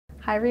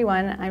Hi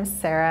everyone, I'm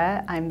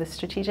Sarah. I'm the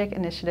Strategic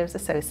Initiatives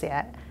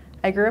Associate.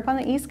 I grew up on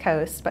the East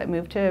Coast but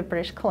moved to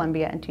British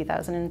Columbia in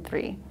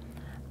 2003.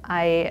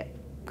 I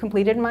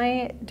completed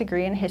my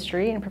degree in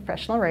history and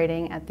professional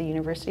writing at the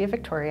University of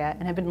Victoria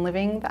and have been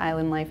living the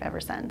island life ever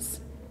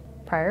since.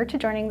 Prior to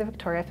joining the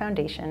Victoria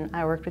Foundation,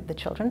 I worked with the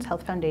Children's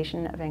Health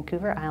Foundation of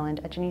Vancouver Island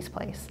at Janice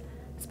Place,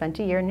 spent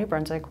a year in New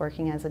Brunswick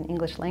working as an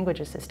English language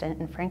assistant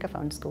in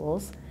Francophone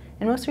schools,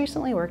 and most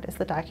recently worked as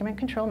the document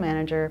control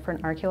manager for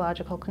an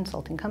archaeological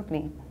consulting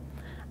company.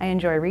 I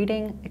enjoy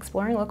reading,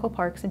 exploring local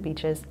parks and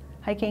beaches,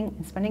 hiking,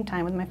 and spending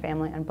time with my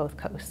family on both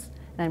coasts,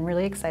 and I'm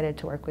really excited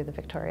to work with the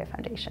Victoria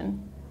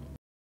Foundation.